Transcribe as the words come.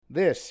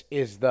This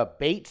is the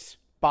Bates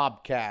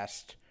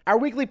Bobcast, our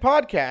weekly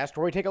podcast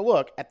where we take a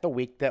look at the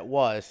week that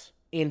was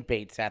in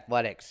Bates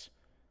athletics.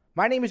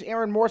 My name is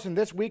Aaron Morse, and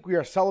this week we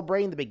are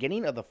celebrating the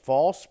beginning of the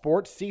fall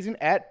sports season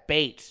at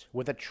Bates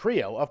with a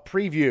trio of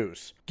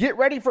previews. Get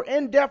ready for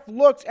in-depth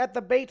looks at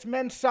the Bates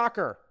men's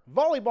soccer,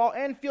 volleyball,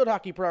 and field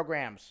hockey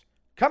programs.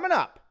 Coming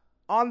up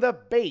on the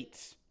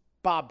Bates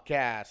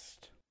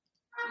Bobcast.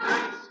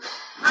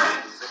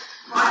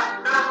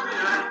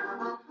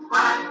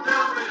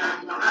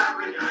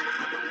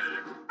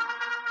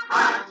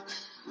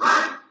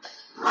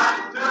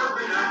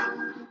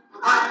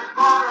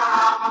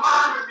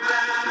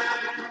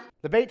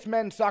 The Bates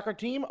men's soccer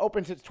team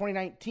opens its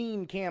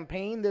 2019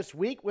 campaign this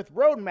week with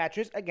road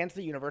matches against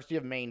the University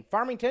of Maine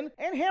Farmington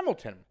and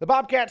Hamilton. The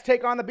Bobcats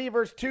take on the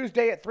Beavers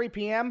Tuesday at 3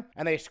 p.m.,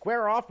 and they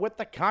square off with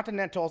the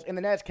Continentals in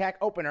the NESCAC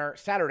opener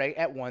Saturday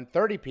at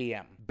 1:30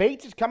 p.m.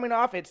 Bates is coming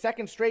off its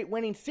second straight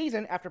winning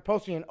season after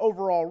posting an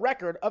overall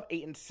record of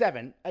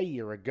 8-7 a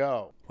year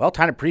ago. Well,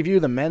 time to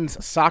preview the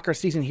men's soccer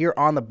season here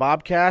on the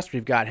Bobcast.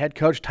 We've got head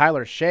coach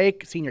Tyler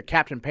Sheikh, senior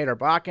captain Peder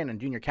Bakken, and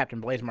junior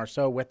captain Blaise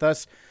Marceau with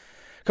us.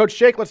 Coach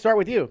Sheikh, let's start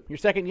with you. Your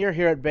second year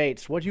here at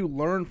Bates. What did you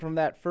learn from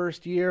that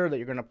first year that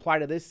you're going to apply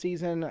to this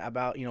season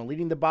about,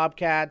 leading the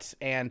Bobcats?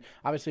 And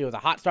obviously it was a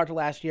hot start to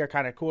last year,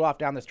 kind of cooled off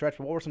down the stretch.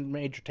 But what were some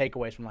major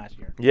takeaways from last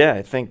year? Yeah,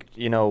 I think,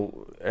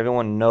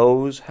 everyone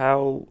knows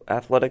how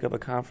athletic of a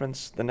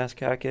conference the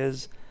NESCAC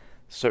is.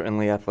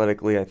 Certainly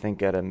athletically, I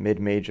think at a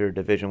mid-major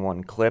Division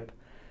I clip.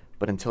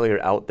 But until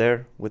you're out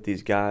there with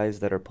these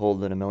guys that are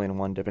pulled in a million and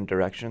one different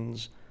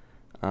directions,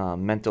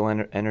 mental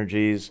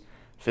energies,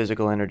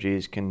 physical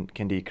energies can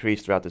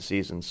decrease throughout the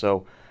season.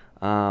 So,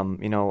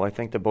 I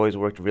think the boys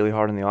worked really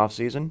hard in the off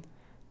season,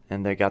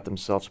 and they got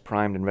themselves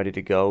primed and ready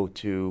to go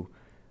to,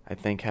 I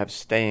think, have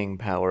staying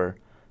power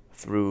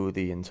through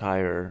the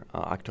entire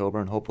October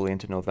and hopefully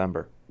into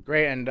November.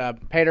 Great. And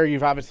Peder,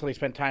 you've obviously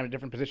spent time in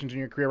different positions in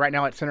your career. Right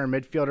now at center and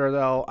midfielder,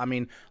 though, I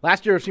mean,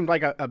 last year seemed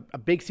like a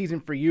big season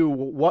for you.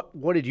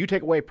 What did you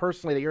take away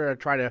personally that you're going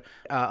to try to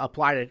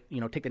apply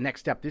to, take the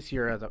next step this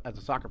year as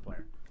a soccer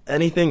player?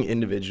 Anything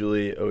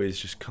individually always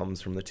just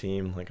comes from the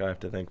team. Like, I have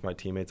to thank my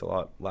teammates a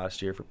lot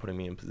last year for putting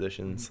me in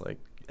positions. Mm-hmm. Like,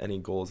 any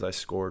goals I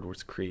scored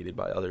was created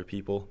by other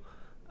people.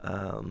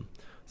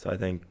 So I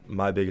think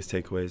my biggest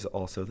takeaway is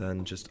also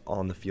then just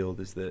on the field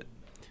is that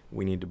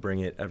we need to bring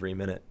it every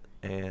minute.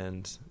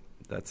 And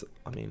that's,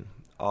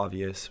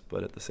 obvious,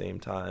 but at the same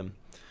time,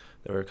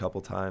 there were a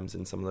couple times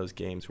in some of those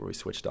games where we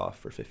switched off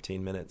for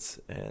 15 minutes,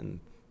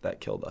 and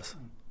that killed us.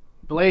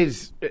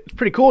 Blaise, it's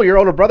pretty cool. Your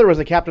older brother was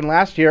a captain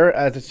last year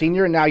as a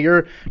senior, and now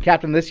you're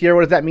captain this year.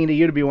 What does that mean to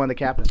you to be one of the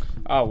captains?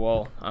 Oh,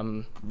 well,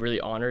 I'm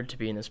really honored to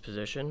be in this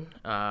position,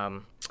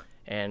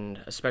 and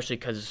especially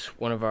because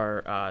one of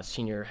our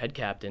senior head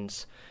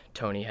captains,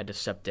 Tony, had to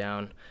step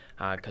down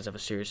because of a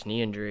serious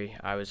knee injury.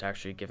 I was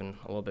actually given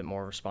a little bit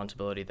more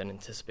responsibility than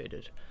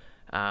anticipated.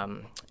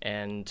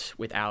 And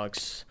with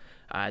Alex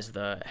as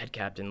the head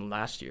captain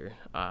last year,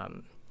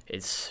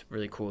 it's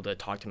really cool to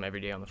talk to him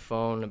every day on the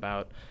phone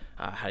about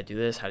how to do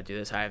this.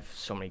 I have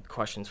so many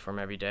questions for him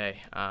every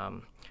day,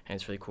 and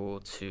it's really cool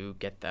to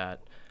get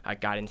that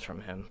guidance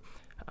from him.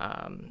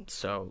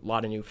 So a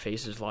lot of new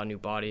faces, a lot of new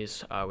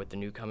bodies with the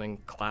new coming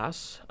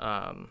class.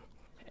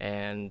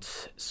 And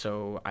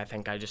so I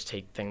think I just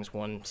take things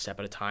one step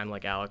at a time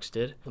like Alex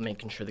did,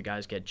 making sure the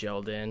guys get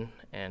gelled in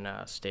and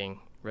staying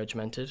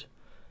regimented,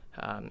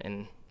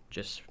 and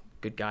just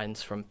good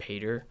guidance from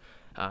Peder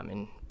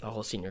and the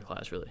whole senior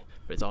class, really.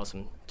 But it's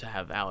awesome to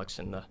have Alex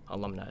and the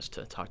alumni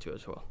to talk to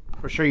as well.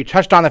 For sure. You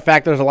touched on the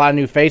fact there's a lot of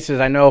new faces.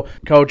 I know,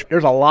 Coach,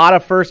 there's a lot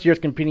of first years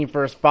competing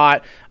for a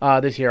spot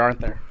this year,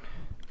 aren't there?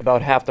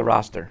 About half the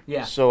roster.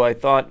 Yeah. So I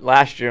thought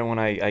last year when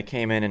I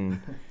came in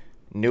and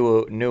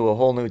knew a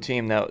whole new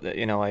team that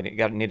I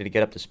needed to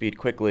get up to speed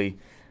quickly,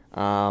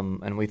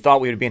 and we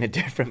thought we would be in a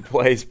different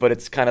place, but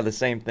it's kind of the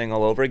same thing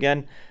all over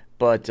again.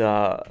 But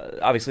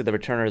obviously the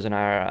returners and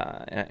I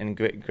are in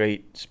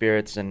great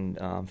spirits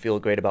and feel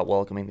great about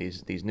welcoming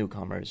these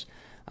newcomers,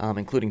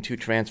 including two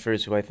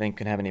transfers who I think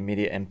can have an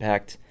immediate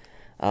impact,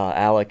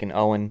 Alec and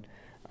Owen.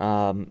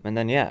 And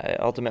then,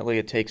 ultimately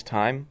it takes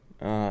time.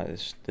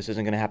 This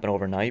isn't going to happen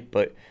overnight,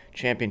 but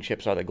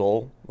championships are the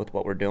goal with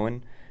what we're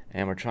doing,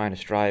 and we're trying to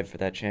strive for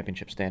that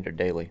championship standard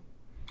daily.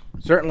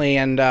 Certainly,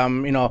 and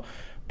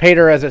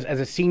Peder, as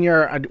a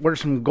senior, what are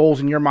some goals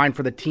in your mind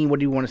for the team? What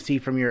do you want to see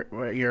from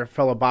your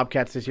fellow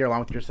Bobcats this year,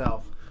 along with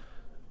yourself?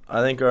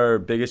 I think our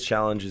biggest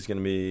challenge is going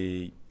to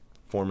be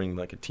forming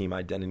like a team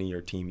identity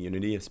or team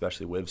unity,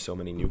 especially with so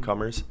many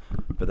newcomers.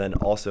 But then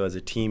also as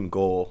a team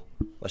goal,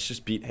 let's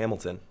just beat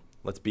Hamilton.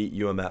 Let's beat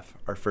UMF.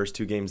 Our first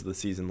two games of the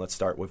season, let's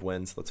start with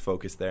wins. Let's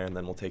focus there, and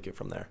then we'll take it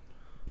from there.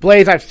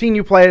 Blaise, I've seen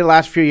you play the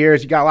last few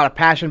years. You got a lot of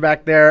passion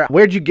back there.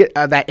 Where'd you get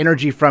that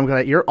energy from?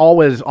 Because you're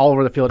always all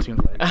over the field, it seems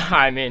like.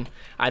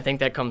 I think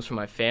that comes from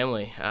my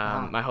family.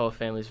 My whole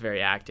family's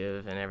very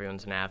active, and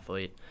everyone's an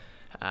athlete.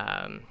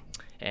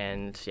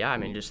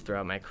 Just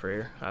throughout my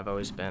career, I've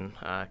always been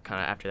kind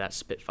of after that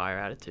Spitfire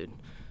attitude.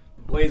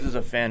 Blaise is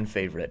a fan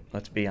favorite,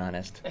 let's be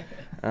honest.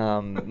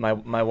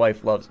 My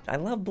wife I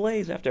love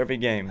Blaise after every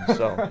game.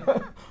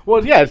 So,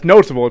 well, yeah, it's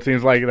noticeable. It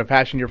seems like the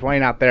passion you're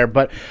playing out there.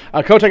 But,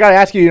 Coach, I got to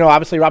ask you,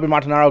 obviously Robbie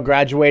Montanaro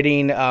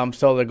graduating,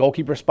 so the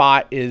goalkeeper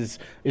spot is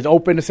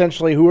open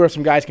essentially. Who are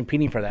some guys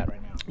competing for that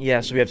right now?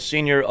 Yeah, so we have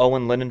senior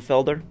Owen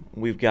Lindenfelder.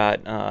 We've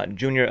got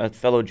a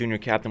fellow junior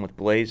captain with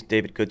Blaise,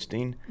 David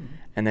Goodstein,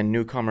 and then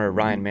newcomer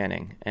Ryan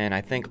Manning. And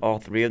I think all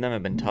three of them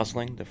have been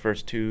tussling the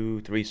first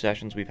 2-3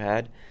 sessions we've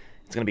had.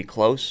 It's going to be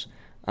close.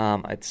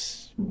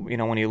 It's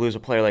when you lose a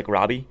player like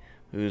Robbie,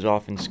 who's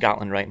off in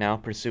Scotland right now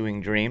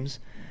pursuing dreams,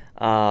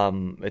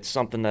 it's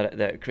something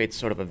that creates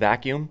sort of a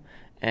vacuum.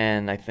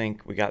 And I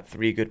think we got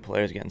 3 good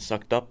players getting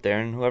sucked up there,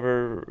 and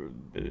whoever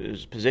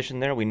is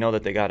positioned there, we know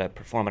that they got to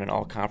perform at an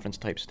all-conference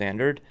type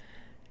standard.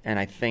 And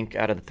I think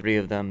out of the 3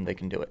 of them, they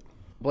can do it.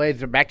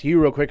 Blaise, back to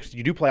you real quick, because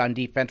you do play on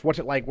defense. What's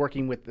it like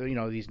working with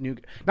these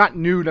not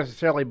new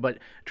necessarily, but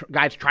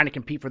guys trying to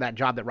compete for that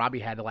job that Robbie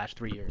had the last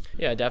 3 years?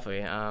 Yeah,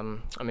 definitely.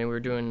 We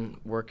were doing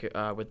work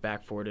with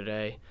back four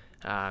today.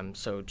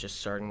 So just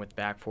starting with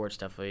back four, it's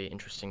definitely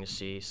interesting to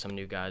see some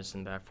new guys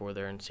in back four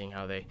there and seeing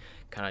how they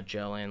kind of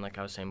gel in, like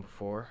I was saying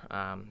before,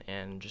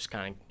 and just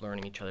kind of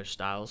learning each other's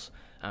styles.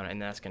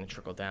 And that's going to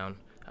trickle down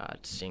to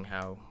seeing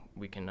how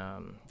we can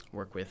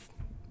work with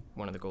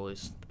one of the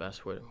goalies the best,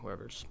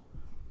 whoever's.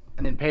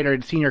 And then Peder,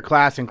 senior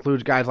class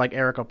includes guys like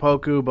Eric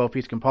Opoku,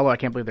 Bofis Campolo. I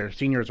can't believe they're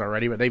seniors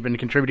already, but they've been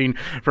contributing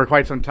for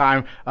quite some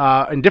time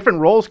in different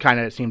roles, kind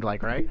of, it seemed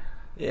like, right?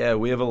 Yeah,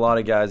 we have a lot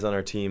of guys on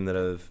our team that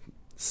have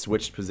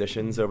switched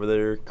positions over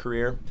their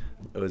career.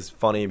 It was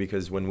funny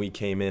because when we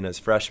came in as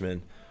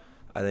freshmen,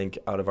 I think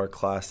out of our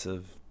class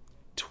of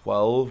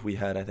 12, we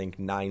had,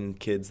 9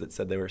 kids that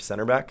said they were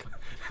center back,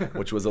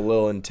 which was a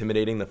little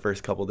intimidating the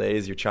first couple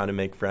days. You're trying to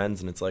make friends,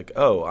 and it's like,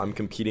 oh, I'm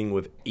competing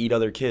with 8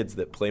 other kids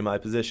that play my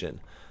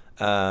position.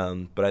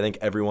 But I think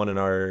everyone in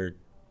our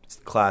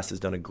class has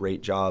done a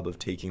great job of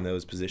taking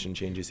those position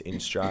changes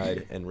in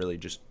stride and really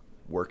just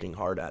working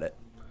hard at it.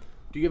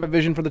 Do you have a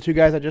vision for the 2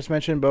 guys I just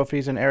mentioned,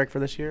 Bofis and Eric, for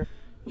this year?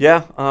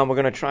 Yeah, we're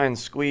going to try and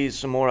squeeze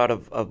some more out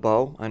of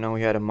Bo. I know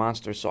he had a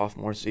monster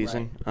sophomore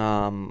season.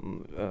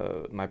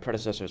 Right. My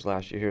predecessors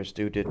last year here,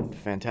 Stu, did a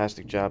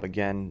fantastic job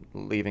again,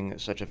 leaving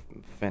such a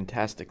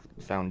fantastic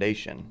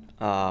foundation.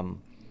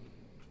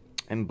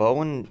 And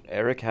Bo and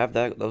Eric have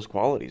those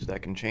qualities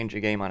that can change a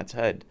game on its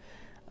head.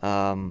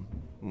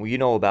 We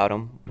know about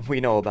them.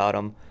 We know about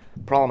them.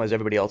 Problem is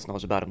everybody else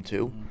knows about them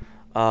too.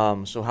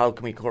 So how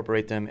can we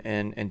incorporate them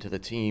into the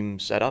team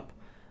setup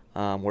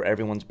where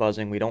everyone's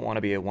buzzing? We don't want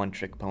to be a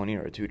one-trick pony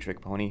or a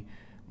two-trick pony.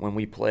 When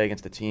we play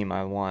against a team,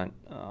 I want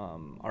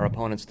our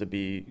opponents to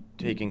be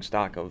taking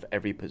stock of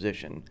every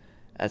position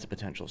as a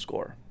potential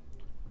scorer.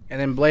 And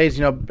then Blaise,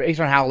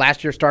 based on how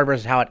last year started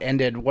versus how it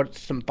ended,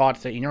 what's some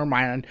thoughts that in your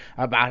mind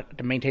about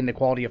to maintain the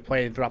quality of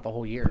play throughout the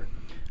whole year?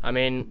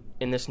 In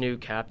this new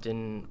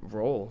captain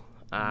role,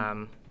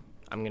 I'm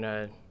going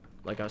to,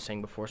 like I was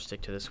saying before,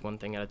 stick to this one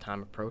thing at a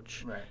time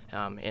approach. Right.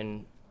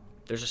 And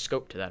there's a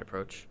scope to that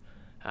approach.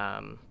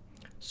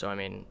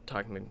 Talking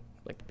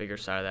like the bigger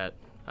side of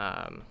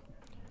that,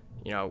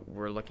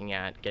 we're looking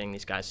at getting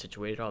these guys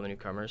situated, all the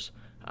newcomers,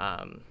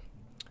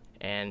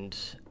 and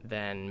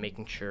then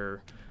making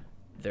sure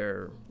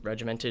they're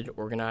regimented,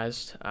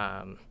 organized,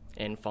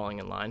 and falling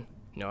in line,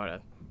 know how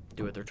to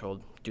do what they're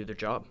told, do their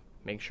job,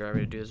 make sure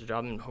everybody does their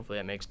job, and hopefully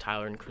that makes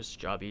Tyler and Chris's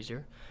job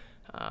easier.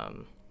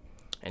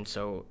 And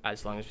so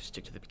as long as we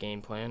stick to the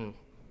game plan and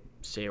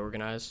stay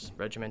organized,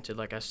 regimented,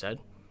 like I said,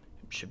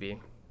 it should be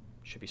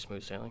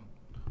smooth sailing.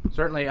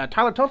 Certainly.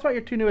 Tyler, tell us about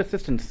your 2 new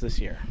assistants this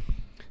year.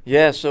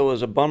 Yeah, so it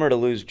was a bummer to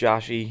lose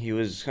Joshy. He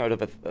was kind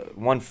of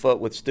 1 foot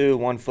with Stu,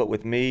 1 foot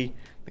with me.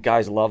 The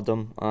guys loved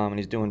him, and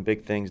he's doing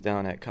big things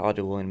down at College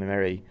of William &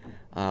 Mary.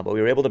 But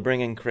we were able to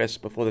bring in Chris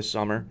before the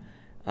summer,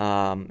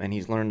 and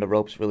he's learned the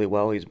ropes really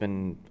well. He's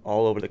been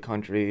all over the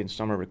country in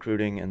summer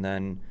recruiting and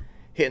then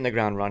hitting the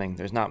ground running.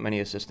 There's not many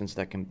assistants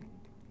that can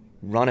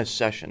run a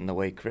session the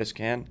way Chris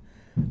can.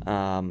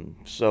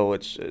 So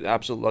it's an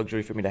absolute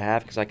luxury for me to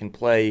have because I can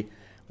play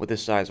with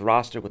this size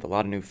roster with a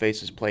lot of new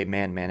faces, play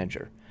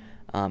man-manager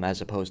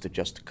as opposed to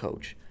just a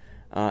coach.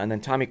 And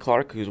then Tommy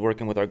Clark, who's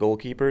working with our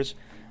goalkeepers,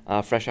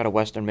 fresh out of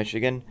Western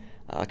Michigan,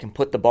 can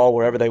put the ball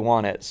wherever they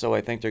want it. So I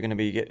think they're going to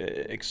be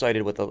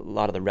excited with a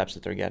lot of the reps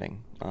that they're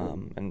getting.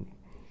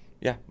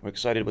 We're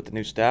excited with the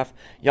new staff.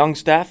 Young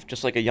staff,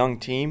 just like a young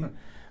team.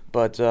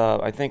 But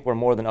I think we're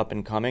more than up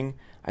and coming.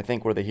 I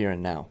think we're the here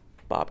and now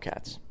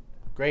Bobcats.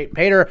 Great.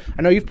 Peder,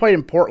 I know you've played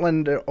in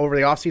Portland over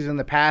the offseason in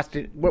the past.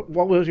 What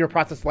was your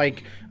process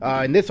like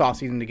in this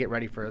offseason to get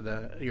ready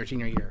for your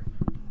senior year?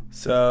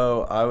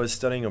 So I was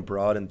studying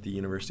abroad at the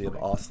University of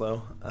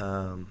Oslo.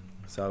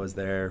 So I was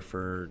there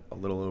for a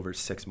little over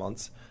 6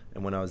 months.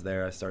 And when I was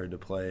there, I started to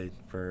play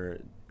for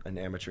an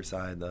amateur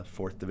side, the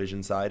 4th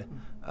division side,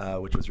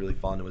 which was really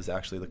fun. It was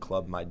actually the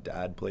club my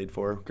dad played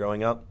for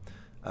growing up.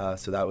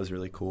 So that was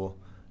really cool.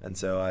 And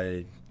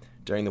so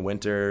during the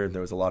winter,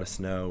 there was a lot of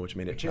snow, which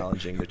made it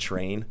challenging to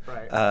train.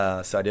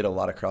 Right. So I did a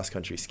lot of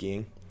cross-country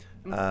skiing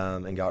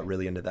and got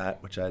really into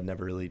that, which I had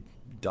never really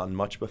done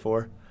much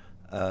before.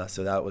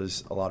 So that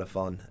was a lot of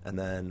fun. And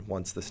then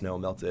once the snow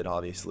melted,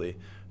 obviously,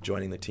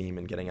 joining the team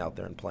and getting out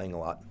there and playing a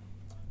lot.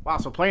 Wow,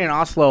 so playing in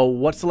Oslo,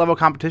 what's the level of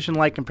competition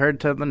like compared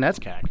to the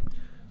NESCAC?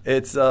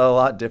 It's a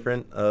lot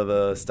different of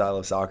a style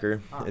of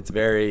soccer. It's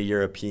very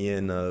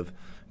European of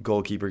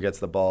goalkeeper gets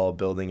the ball,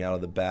 building out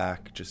of the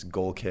back, just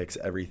goal kicks,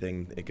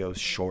 everything. It goes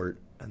short,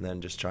 and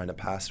then just trying to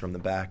pass from the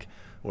back.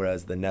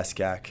 Whereas the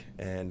NESCAC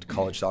and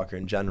college soccer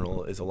in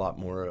general is a lot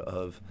more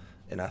of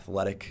an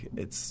athletic.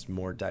 It's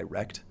more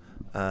direct.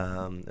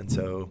 And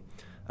so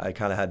I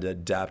kind of had to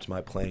adapt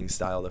my playing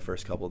style the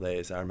first couple of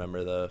days. I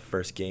remember the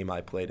first game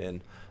I played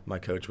in, my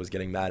coach was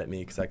getting mad at me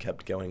because I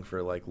kept going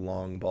for like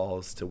long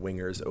balls to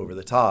wingers over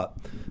the top,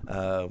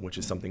 which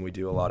is something we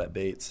do a lot at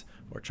Bates,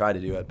 or try to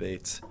do at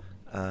Bates.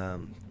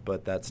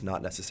 But that's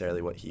not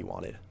necessarily what he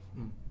wanted.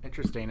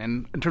 Interesting.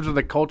 And in terms of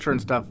the culture and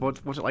stuff,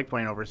 what's it like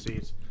playing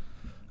overseas?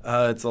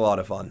 It's a lot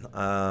of fun.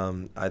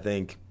 I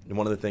think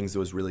one of the things that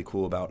was really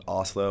cool about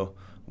Oslo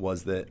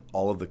was that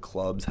all of the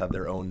clubs have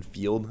their own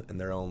field and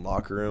their own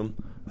locker room.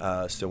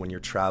 So when you're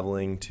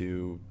traveling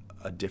to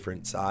a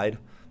different side,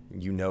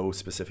 you know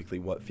specifically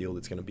what field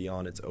it's going to be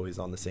on. It's always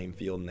on the same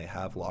field, and they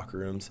have locker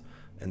rooms.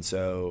 And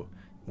so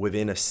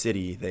within a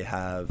city, they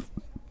have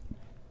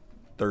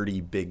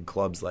 30 big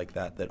clubs like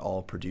that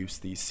all produce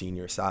these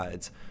senior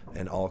sides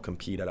and all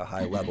compete at a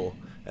high level.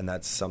 And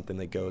that's something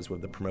that goes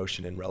with the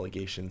promotion and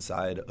relegation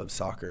side of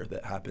soccer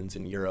that happens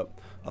in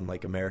Europe,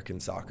 unlike American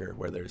soccer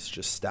where there's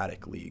just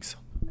static leagues.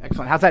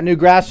 Excellent. How's that new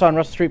grass on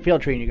Russell Street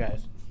Field treating you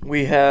guys?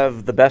 We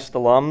have the best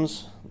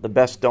alums, the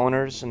best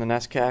donors in the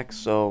NESCAC,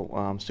 so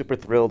I'm super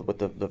thrilled with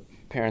the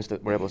parents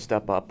that were able to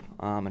step up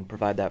and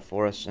provide that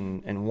for us.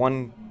 And in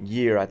 1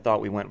 year, I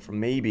thought we went from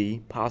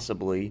maybe,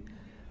 possibly,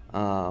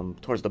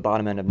 towards the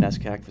bottom end of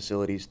NESCAC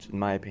facilities, in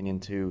my opinion,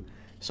 to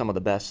some of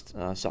the best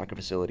soccer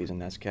facilities in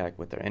NESCAC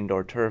with their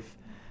indoor turf,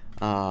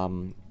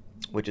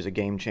 which is a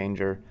game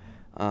changer.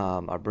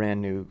 Our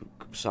brand new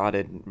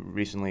sodded,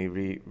 recently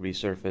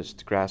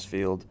resurfaced grass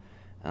field,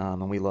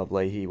 and we love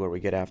Leahy where we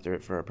get after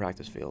it for our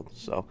practice field.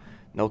 So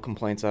no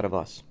complaints out of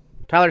us.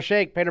 Tyler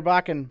Sheikh, Peder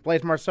Bakken,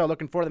 Blaise Marceau,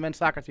 looking forward to the men's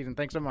soccer season.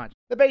 Thanks so much.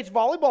 The Bates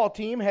Volleyball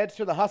team heads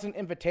to the Husson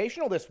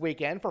Invitational this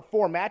weekend for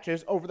 4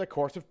 matches over the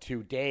course of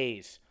 2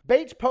 days.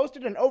 Bates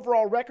posted an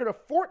overall record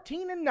of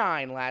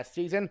 14-9 last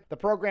season, the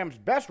program's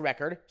best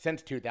record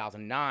since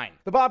 2009.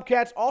 The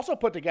Bobcats also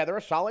put together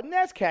a solid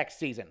NESCAC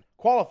season,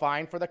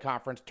 qualifying for the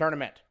conference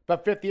tournament.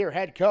 But fifth-year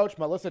head coach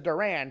Melissa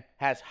DeRan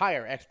has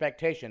higher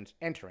expectations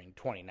entering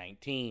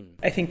 2019.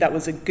 I think that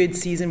was a good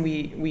season.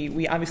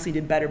 We obviously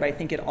did better, but I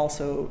think it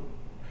also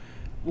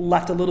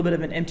left a little bit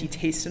of an empty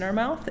taste in our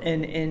mouth,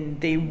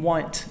 and they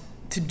want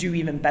to do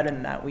even better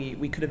than that.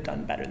 We could have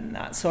done better than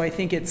that. So I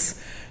think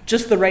it's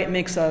just the right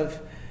mix of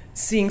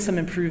seeing some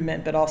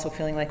improvement, but also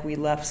feeling like we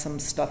left some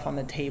stuff on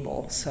the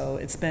table. So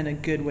it's been a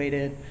good way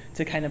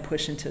to kind of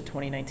push into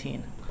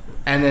 2019.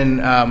 And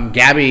then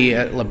Gabby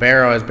at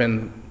Libero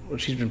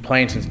she's been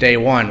playing since day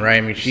one, right?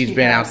 I mean, she's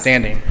been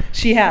outstanding.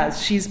 She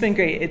has. She's been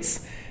great.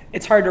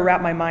 It's hard to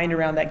wrap my mind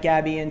around that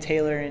Gabby and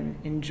Taylor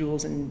and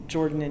Jules and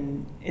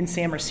Jordan and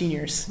Sam are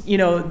seniors. You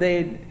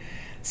know,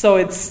 so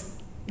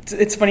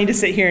it's funny to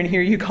sit here and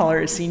hear you call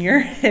her a senior,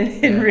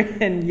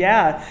 and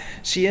yeah,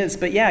 she is.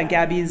 But yeah,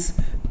 Gabby's,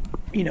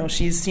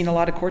 she's seen a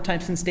lot of court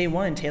time since day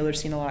one. Taylor's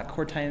seen a lot of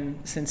court time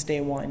since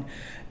day one.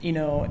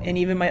 And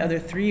even my other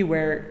 3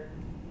 where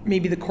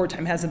maybe the court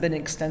time hasn't been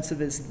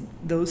extensive as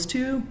those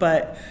 2,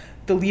 but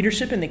the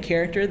leadership and the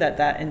character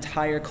that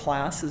entire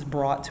class has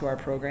brought to our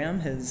program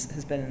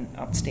has been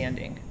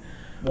outstanding.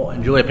 Well,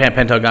 and Julia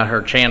Pampento got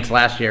her chance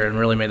last year and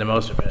really made the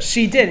most of it.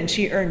 She did, and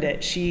she earned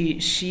it.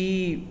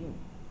 She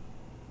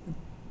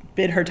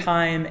bid her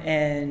time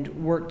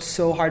and worked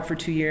so hard for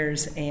 2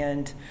 years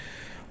and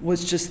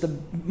was just the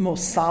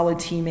most solid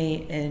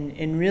teammate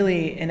and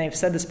really, and I've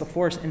said this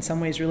before, in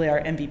some ways really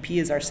our MVP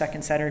is our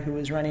second setter who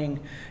was running,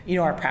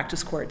 our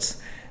practice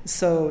courts.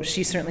 So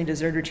she certainly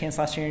deserved her chance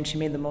last year, and she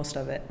made the most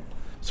of it.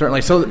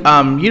 Certainly. So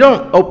you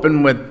don't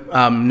open with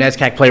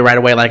NESCAC play right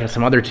away like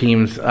some other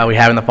teams we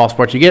have in the fall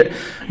sports. You get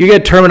a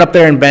tournament up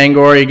there in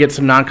Bangor. You get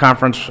some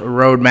non-conference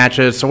road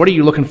matches. So what are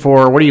you looking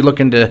for? What are you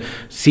looking to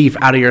see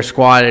out of your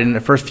squad in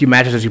the first few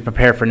matches as you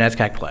prepare for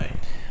NESCAC play?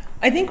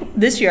 I think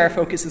this year our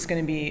focus is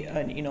going to be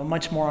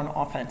much more on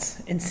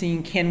offense and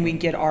seeing can we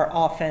get our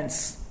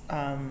offense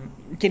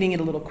getting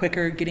it a little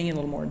quicker, getting it a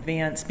little more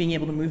advanced, being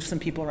able to move some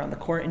people around the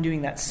court and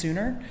doing that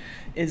sooner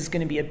is going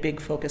to be a big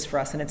focus for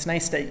us. And it's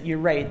nice that you're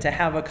right to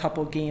have a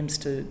couple games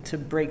to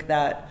break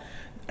a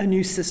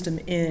new system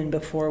in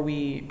before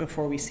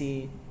we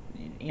see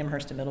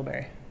Amherst and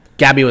Middlebury.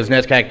 Gabby was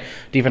NESCAC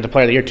Defensive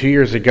Player of the Year 2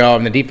 years ago,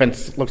 and the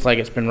defense looks like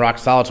it's been rock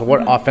solid. So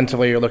what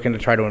offensively are you looking to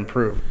try to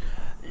improve?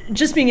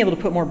 Just being able to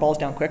put more balls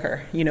down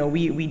quicker.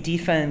 We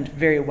defend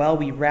very well,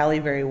 we rally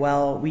very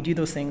well, we do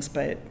those things,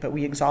 but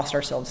we exhaust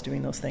ourselves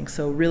doing those things.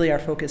 So really our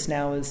focus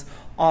now is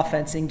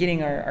offense and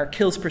getting our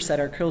kills per set,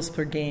 our kills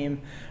per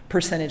game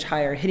percentage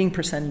higher, hitting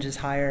percentages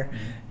higher.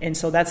 Mm-hmm. And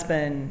so that's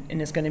been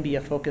and is going to be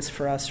a focus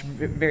for us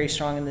very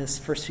strong in this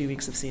first few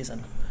weeks of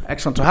season.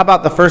 Excellent. So how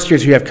about the first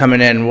years you have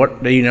coming in? What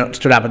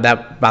stood out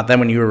about them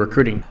when you were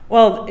recruiting?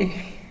 Well,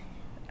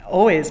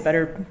 always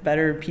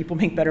better people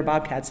make better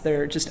Bobcats.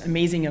 They're just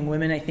amazing young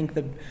women. I think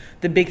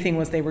the big thing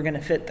was they were going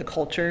to fit the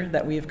culture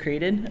that we have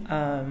created,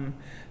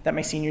 that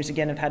my seniors,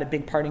 again, have had a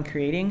big part in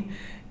creating,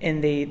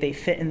 and they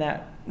fit in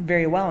that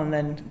very well. And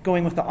then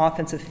going with the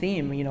offensive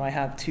theme, I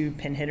have 2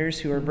 pin hitters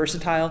who are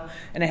versatile,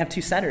 and I have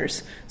 2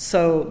 setters.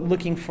 So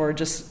looking for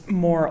just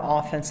more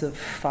offensive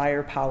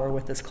firepower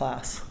with this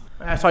class.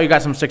 I saw you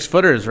got some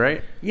 6-footers,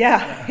 right?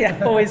 Yeah,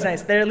 always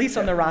nice. They're at least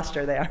on the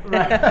roster. They are.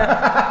 Right.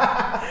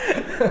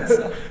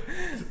 So.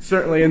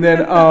 Certainly, and then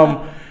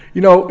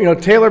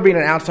Taylor being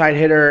an outside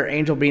hitter,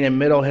 Angel being a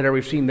middle hitter,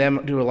 we've seen them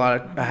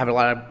have a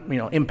lot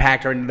of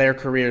impact in their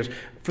careers.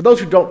 For those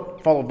who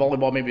don't follow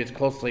volleyball maybe as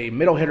closely,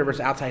 middle hitter versus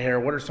outside hitter,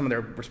 what are some of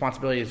their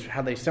responsibilities? How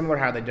are they similar?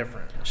 How are they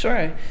different?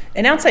 Sure,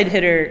 an outside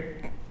hitter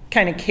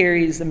kind of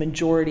carries the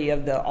majority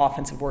of the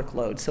offensive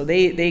workload. So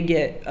they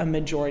get a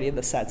majority of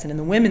the sets. And in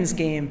the women's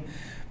game,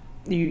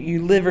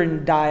 you live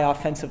and die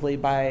offensively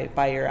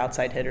by your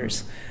outside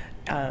hitters.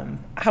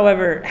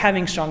 However,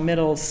 having strong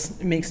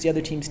middles makes the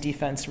other team's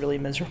defense really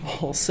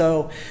miserable.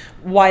 So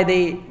why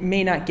they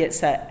may not get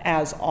set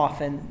as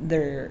often,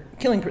 their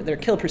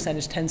kill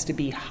percentage tends to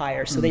be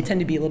higher. So they tend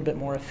to be a little bit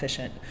more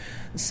efficient.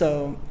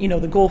 So,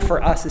 the goal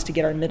for us is to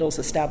get our middles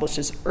established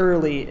as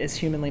early as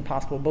humanly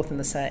possible, both in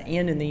the set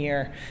and in the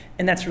year.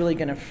 And that's really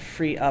going to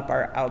free up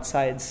our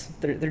outsides.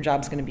 Their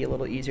job's going to be a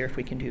little easier if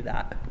we can do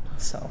that.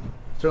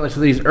 Certainly. So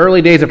these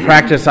early days of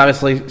practice,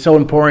 obviously, so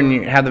important.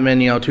 You have them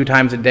in, 2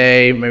 times a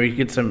day. Maybe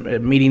get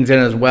some meetings in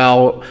as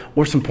well.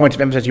 Or some points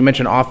of emphasis. You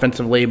mentioned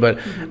offensively, but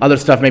other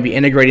stuff, maybe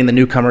integrating the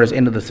newcomers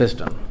into the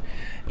system.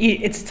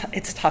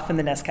 It's tough in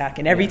the NESCAC,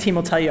 and every team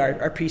will tell you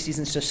our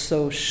preseason's just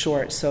so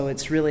short. So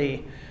it's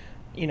really,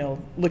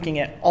 looking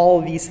at all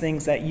of these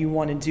things that you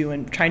want to do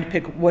and trying to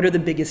pick what are the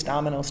biggest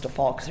dominoes to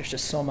fall, because there's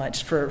just so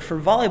much. For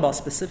volleyball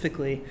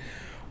specifically,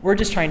 we're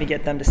just trying to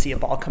get them to see a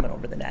ball coming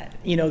over the net.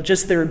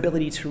 Just their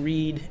ability to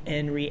read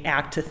and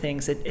react to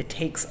things, it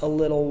takes a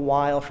little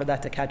while for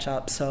that to catch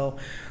up. So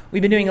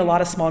we've been doing a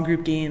lot of small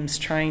group games,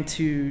 trying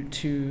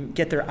to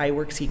get their eye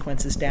work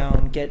sequences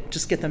down, get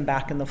them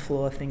back in the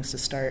flow of things to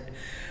start.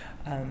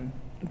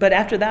 But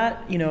after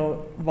that,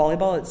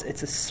 volleyball,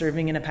 it's a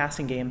serving and a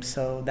passing game.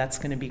 So that's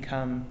going to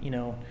become,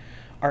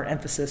 our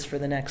emphasis for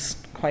the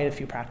next quite a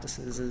few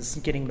practices is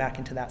getting back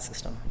into that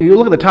system. You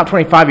look at the top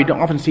 25, you don't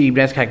often see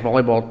NESCAC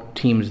volleyball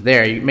teams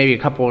there. Maybe a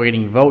couple are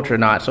getting votes or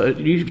not. So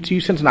do you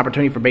sense an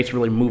opportunity for Bates to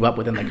really move up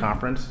within the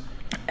conference?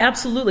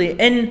 Absolutely.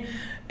 And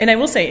I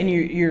will say, and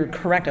you're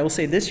correct, I will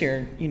say this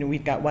year,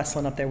 we've got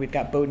Westland up there, we've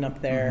got Bowdoin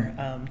up there,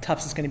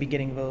 Tufts is going to be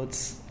getting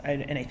votes,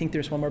 and I think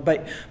there's one more.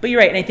 But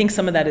you're right, and I think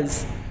some of that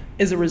is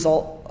a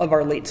result of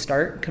our late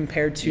start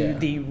compared to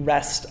the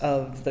rest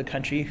of the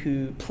country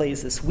who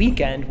plays this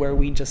weekend, where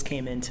we just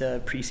came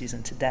into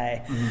preseason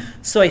today.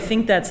 So I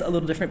think that's a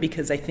little different,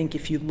 because I think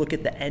if you look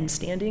at the end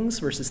standings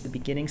versus the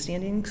beginning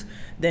standings,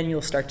 then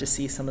you'll start to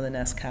see some of the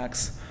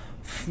NESCACs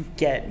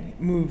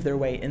move their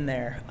way in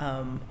there.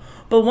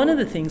 But one of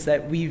the things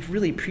that we've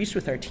really preached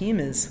with our team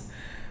is,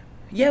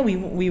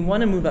 we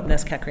want to move up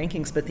NESCAC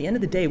rankings, but at the end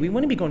of the day, we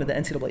want to be going to the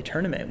NCAA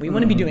tournament. We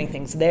want to be doing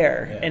things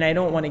there. And I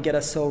don't want to get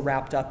us so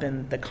wrapped up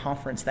in the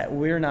conference that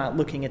we're not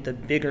looking at the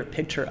bigger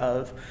picture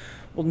of,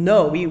 well,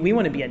 no, we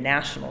want to be a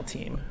national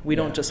team. We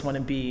don't just want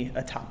to be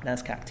a top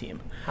NESCAC team.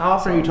 How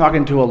often are you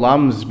talking to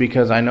alums?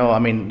 Because I know,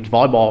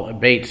 volleyball at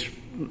Bates,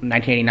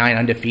 1989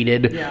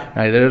 undefeated.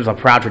 There's a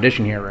proud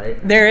tradition here,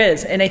 right? There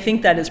is, and I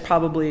think that is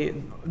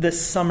probably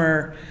this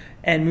summer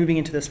and moving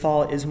into this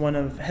fall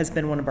has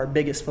been one of our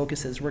biggest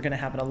focuses. We're going to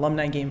have an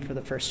alumni game for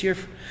the first year.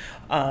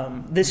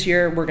 This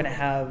year, we're going to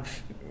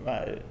have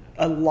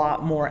a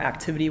lot more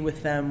activity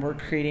with them. We're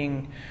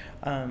creating,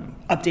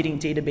 updating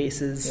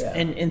databases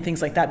and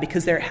things like that,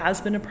 because there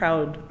has been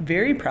a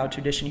very proud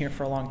tradition here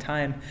for a long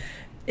time.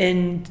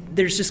 And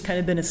there's just kind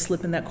of been a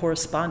slip in that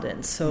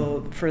correspondence.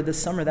 So for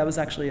this summer, that was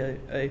actually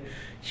a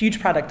huge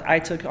product I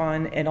took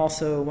on, and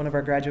also one of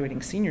our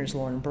graduating seniors,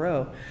 Lauren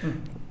Bro,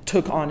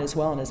 took on as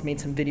well, and has made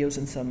some videos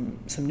and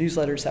some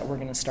newsletters that we're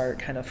going to start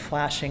kind of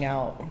flashing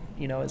out,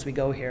 as we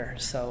go here.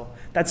 So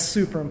that's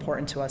super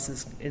important to us,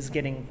 is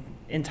getting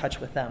in touch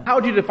with them. How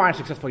would you define a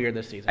successful year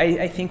this season?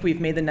 I think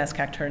we've made the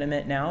NESCAC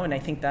tournament now, and I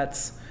think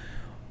that's,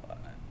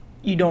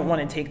 you don't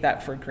want to take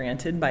that for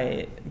granted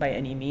by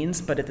any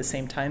means, but at the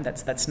same time,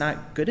 that's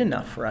not good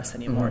enough for us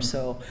anymore.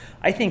 So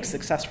I think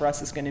success for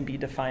us is going to be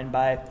defined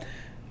by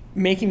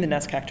making the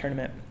NESCAC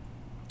tournament,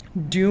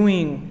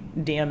 doing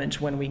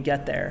damage when we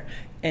get there,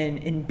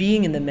 and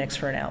being in the mix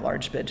for an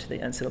at-large bid to the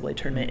NCAA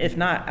tournament, if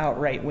not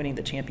outright winning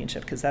the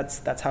championship, because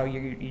that's how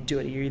you do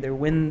it. You either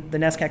win the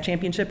NESCAC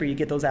championship or you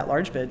get those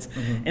at-large bids.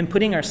 And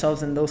putting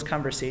ourselves in those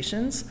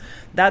conversations,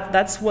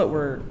 that's what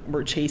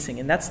we're chasing,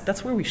 and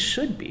that's where we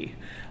should be.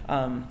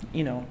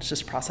 It's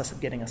just a process of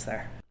getting us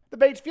there. The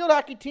Bates field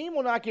hockey team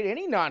will not get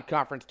any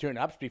non-conference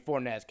tune-ups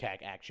before NESCAC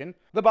action.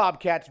 The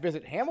Bobcats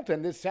visit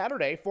Hamilton this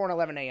Saturday for an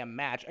 11 a.m.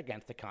 match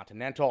against the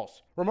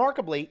Continentals.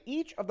 Remarkably,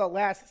 each of the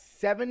last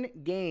 7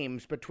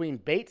 games between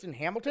Bates and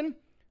Hamilton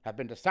have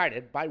been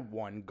decided by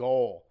 1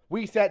 goal.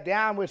 We sat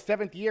down with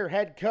 7th-year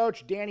head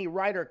coach Dani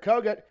Ryder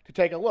Kogut to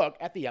take a look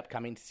at the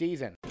upcoming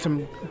season.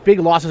 Some big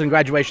losses in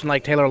graduation,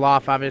 like Taylor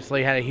Loff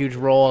obviously had a huge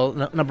role,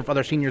 a number of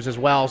other seniors as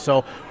well.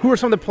 So who are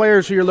some of the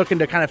players who you're looking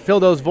to kind of fill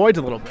those voids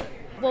a little bit?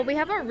 Well, we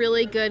have a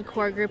really good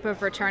core group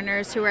of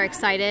returners who we're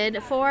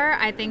excited for.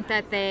 I think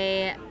that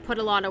they put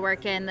a lot of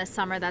work in this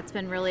summer. That's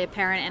been really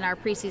apparent in our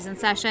preseason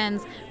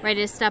sessions, ready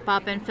to step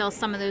up and fill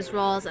some of those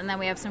roles. And then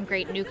we have some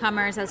great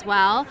newcomers as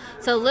well.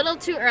 So a little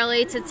too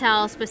early to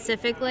tell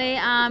specifically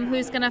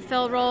who's going to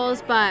fill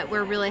roles, but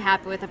we're really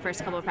happy with the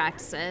first couple of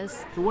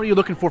practices. So what are you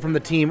looking for from the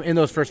team in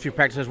those first few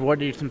practices?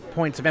 What are some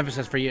points of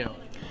emphasis for you?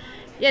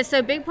 Yeah,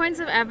 so big points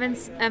of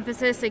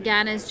emphasis,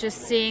 again, is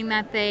just seeing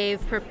that they've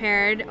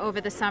prepared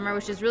over the summer,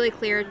 which is really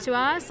clear to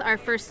us. Our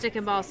first stick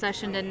and ball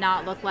session did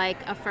not look like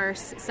a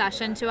first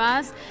session to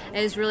us. It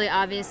is really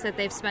obvious that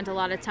they've spent a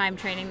lot of time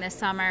training this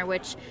summer,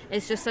 which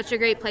is just such a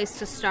great place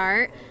to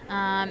start.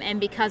 And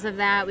because of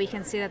that, we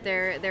can see that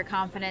their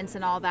confidence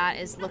and all that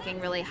is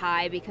looking really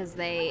high because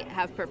they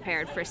have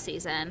prepared for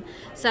season.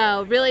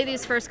 So really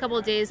these first couple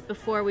of days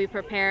before we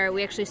prepare,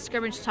 we actually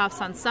scrimmage Tufts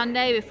on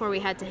Sunday before we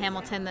head to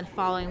Hamilton the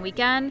following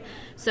weekend.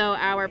 So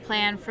our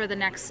plan for the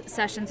next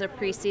sessions of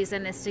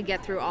preseason is to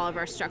get through all of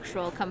our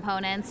structural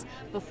components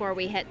before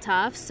we hit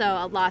Tufts. So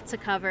a lot to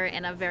cover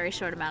in a very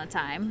short amount of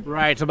time.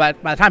 Right. So by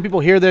the time people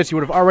hear this, you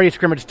would have already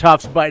scrimmaged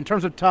Tufts. But in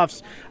terms of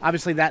Tufts,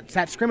 obviously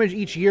that scrimmage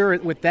each year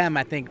with them,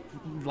 I think,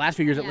 the last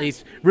few years at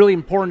least, really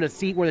important to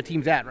see where the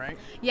team's at, right?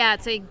 Yeah,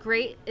 it's a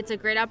great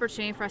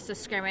opportunity for us to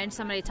scrimmage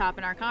somebody top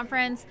in our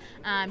conference,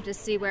 to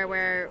see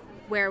where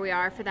we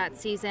are for that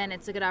season.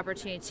 It's a good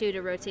opportunity, too,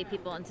 to rotate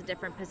people into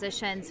different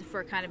positions if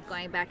we're kind of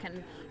going back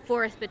and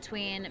forth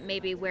between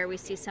maybe where we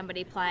see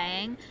somebody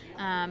playing.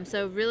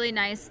 So really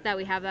nice that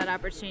we have that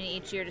opportunity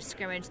each year to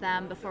scrimmage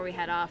them before we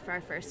head off for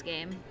our first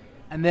game.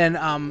 And then,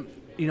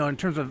 in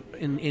terms of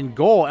in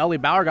goal, Ellie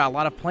Bauer got a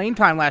lot of playing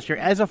time last year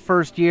as a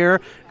first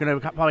year. Going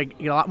to probably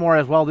get a lot more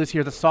as well this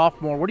year as a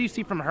sophomore. What do you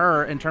see from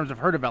her in terms of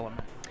her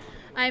development?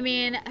 I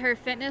mean, her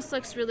fitness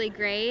looks really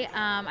great.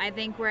 I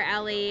think where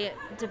Ellie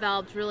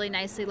developed really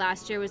nicely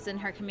last year was in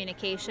her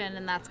communication,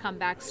 and that's come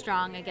back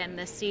strong again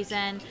this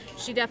season.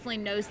 She definitely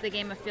knows the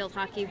game of field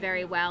hockey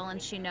very well,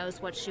 and she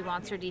knows what she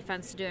wants her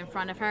defense to do in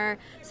front of her.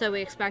 So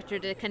we expect her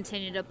to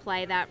continue to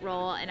play that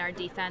role in our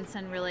defense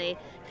and really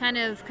kind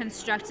of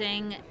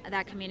constructing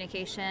that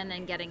communication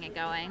and getting it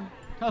going.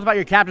 Tell us about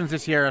your captains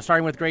this year,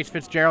 starting with Grace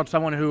Fitzgerald,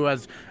 someone who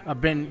has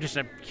been just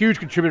a huge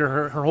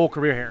contributor her whole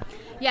career here.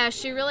 Yeah,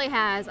 she really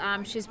has.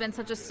 She's been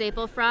such a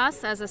staple for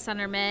us as a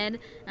center mid,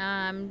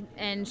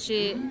 and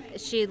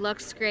she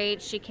looks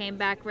great. She came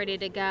back ready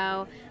to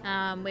go.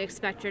 We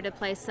expect her to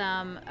play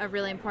a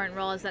really important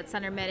role as that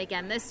center mid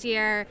again this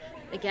year.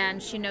 Again,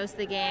 she knows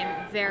the game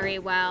very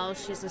well.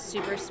 She's a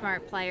super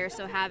smart player,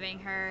 so having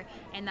her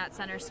in that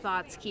center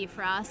spot's key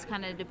for us,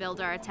 kind of to build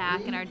our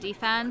attack and our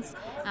defense.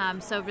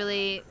 So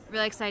really,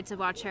 really excited to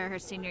watch her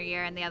senior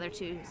year and the other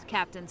 2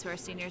 captains who are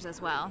seniors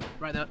as well.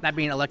 Right, that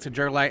being Alexa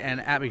Jerlight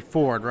and Abby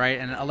Ford, right?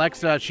 And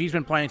Alexa, she's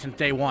been playing since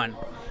day one.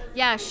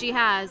 Yeah, she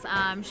has.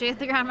 She hit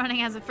the ground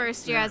running as a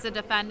first year as a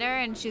defender,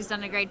 and she's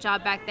done a great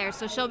job back there.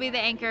 So she'll be the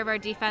anchor of our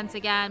defense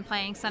again,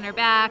 playing center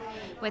back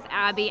with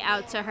Abby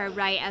out to her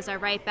right as our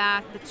right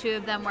back. The 2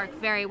 of them work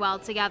very well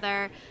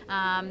together.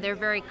 They're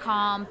very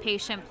calm,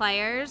 patient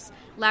players.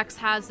 Lex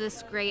has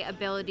this great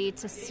ability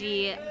to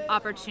see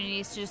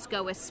opportunities to just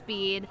go with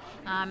speed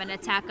and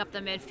attack up the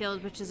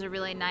midfield, which is a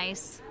really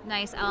nice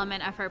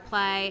element of her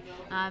play.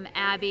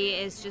 Abby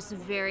is just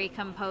very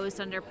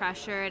composed under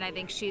pressure, and I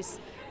think she's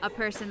a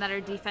person that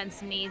our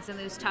defense needs in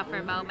those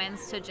tougher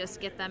moments to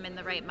just get them in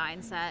the right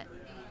mindset.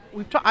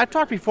 I've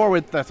talked before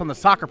with some of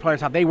the soccer players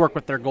how they work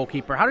with their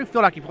goalkeeper. How do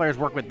field hockey players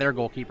work with their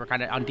goalkeeper,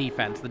 kind of on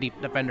defense, the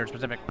defender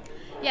specifically?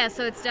 Yeah,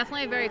 so it's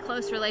definitely a very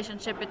close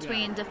relationship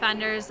between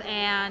defenders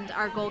and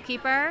our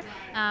goalkeeper.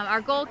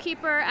 Our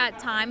goalkeeper at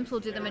times will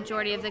do the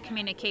majority of the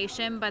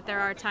communication, but there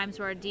are times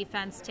where our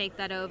defense take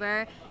that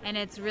over, and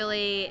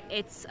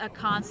it's a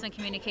constant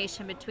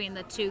communication between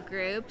the 2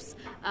 groups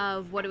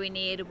of what do we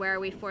need, where are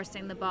we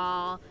forcing the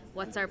ball,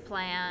 what's our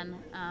plan,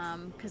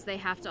 because they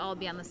have to all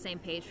be on the same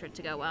page for it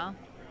to go well.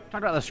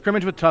 Talked about the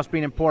scrimmage with Tufts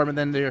being important,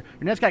 but then your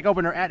NESCAC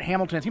opener at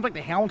Hamilton. It seems like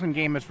the Hamilton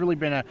game has really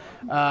been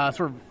a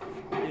sort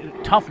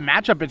of tough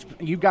matchup.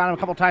 You've got them a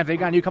couple times, they've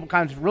got you a couple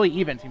times. It's really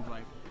even, it seems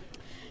like.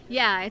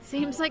 Yeah, it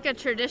seems like a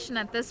tradition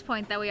at this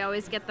point that we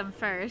always get them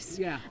first.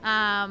 Yeah.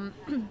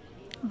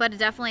 But it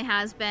definitely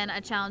has been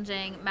a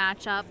challenging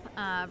matchup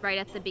right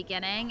at the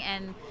beginning,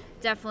 and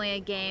definitely a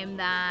game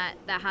that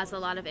has a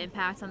lot of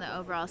impact on the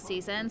overall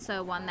season.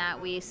 So one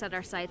that we set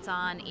our sights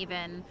on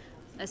even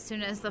as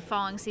soon as the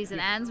falling season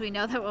ends, we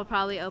know that we'll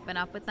probably open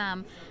up with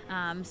them.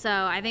 So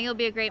I think it'll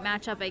be a great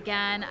matchup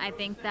again. I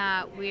think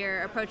that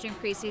we're approaching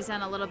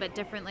preseason a little bit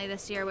differently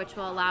this year, which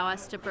will allow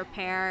us to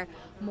prepare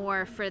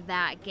more for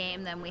that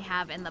game than we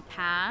have in the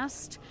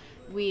past.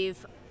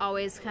 We've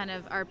always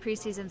our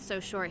preseason's so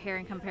short here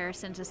in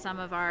comparison to some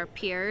of our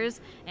peers,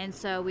 and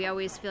so we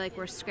always feel like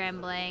we're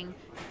scrambling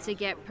to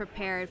get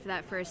prepared for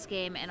that first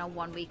game in a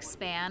 1 week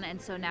span, and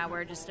so now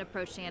we're just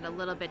approaching it a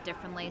little bit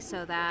differently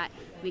so that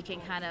we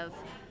can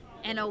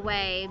in a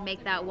way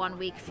make that 1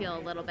 week feel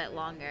a little bit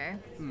longer.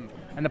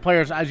 And the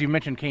players, as you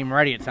mentioned, came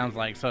ready, it sounds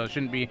like, so it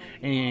shouldn't be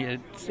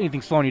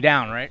anything slowing you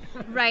down, right?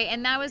 Right,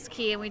 and that was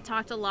key, and we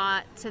talked a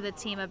lot to the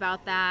team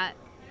about that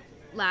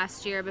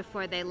last year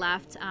before they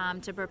left,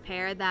 to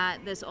prepare that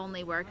this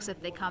only works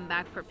if they come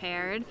back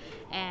prepared,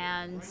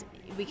 and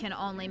we can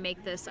only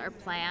make this our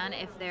plan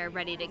if they're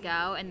ready to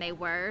go, and they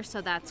were,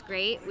 so that's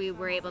great. We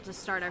were able to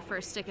start our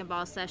first stick and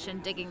ball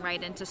session digging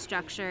right into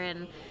structure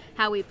and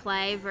how we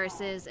play,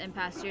 versus in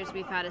past years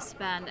we've had to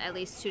spend at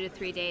least 2 to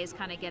 3 days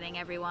kind of getting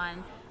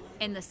everyone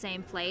in the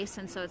same place,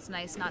 and so it's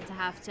nice not to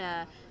have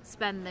to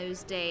spend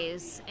those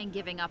days and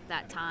giving up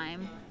that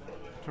time.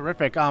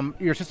 Terrific.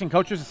 Your assistant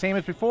coaches the same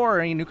as before,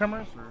 or any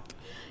newcomers? Or?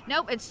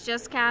 Nope, it's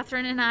just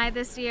Catherine and I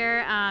this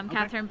year.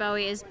 Catherine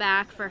Bowie is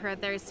back for her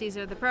third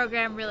season of the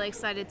program. Really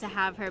excited to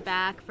have her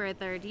back for a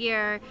third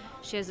year.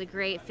 She has a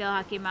great field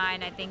hockey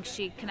mind. I think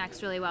she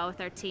connects really well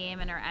with our team,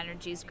 and her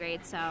energy is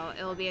great. So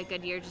it will be a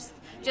good year,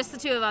 just the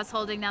two of us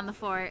holding down the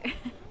fort.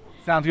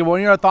 Sounds good. What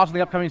are your thoughts on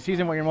the upcoming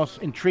season? What you're most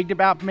intrigued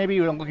about, maybe?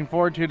 What I'm looking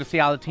forward to see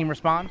how the team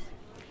responds?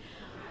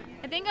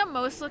 I think I'm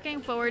most looking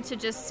forward to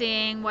just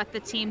seeing what the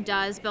team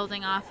does,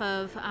 building off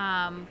of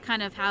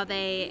kind of how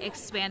they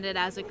expanded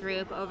as a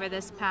group over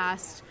this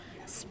past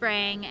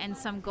spring, and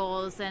some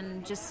goals,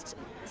 and just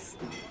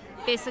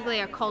basically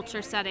a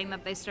culture setting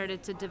that they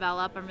started to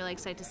develop. I'm really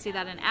excited to see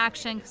that in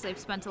action because they've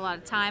spent a lot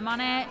of time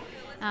on it.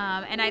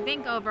 And I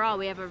think overall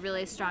we have a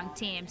really strong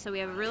team. So we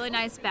have a really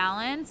nice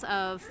balance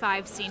of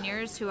 5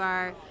 seniors who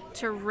are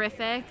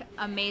terrific,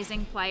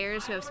 amazing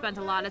players who have spent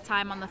a lot of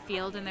time on the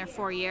field in their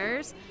 4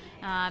 years.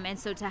 And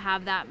so to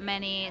have that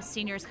many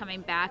seniors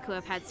coming back who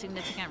have had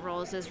significant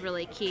roles is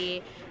really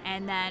key.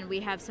 And then we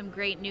have some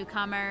great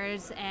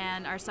newcomers,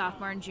 and our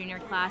sophomore and junior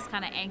class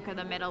kind of anchor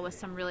the middle with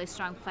some really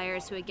strong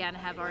players who, again,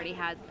 have already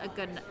had a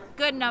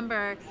good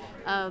number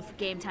of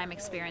game time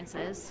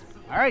experiences.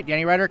 All right,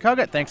 Dani Ryder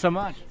Kogut, thanks so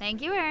much.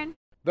 Thank you, Aaron.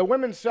 The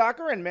women's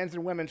soccer and men's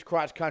and women's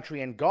cross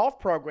country and golf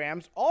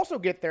programs also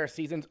get their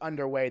seasons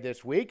underway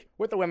this week,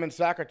 with the women's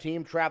soccer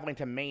team traveling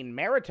to Maine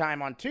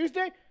Maritime on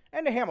Tuesday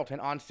and to Hamilton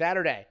on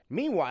Saturday.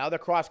 Meanwhile, the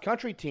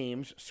cross-country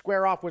teams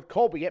square off with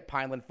Colby at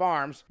Pineland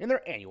Farms in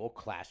their annual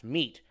class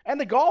meet. And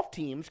the golf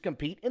teams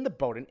compete in the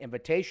Bowdoin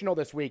Invitational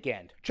this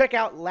weekend. Check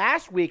out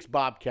last week's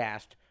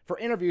Bobcast for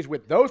interviews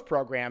with those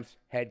programs'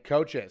 head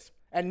coaches.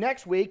 And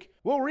next week,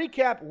 we'll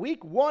recap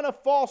week 1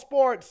 of fall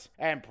sports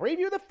and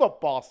preview the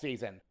football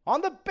season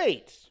on the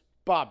Bates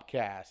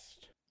Bobcast.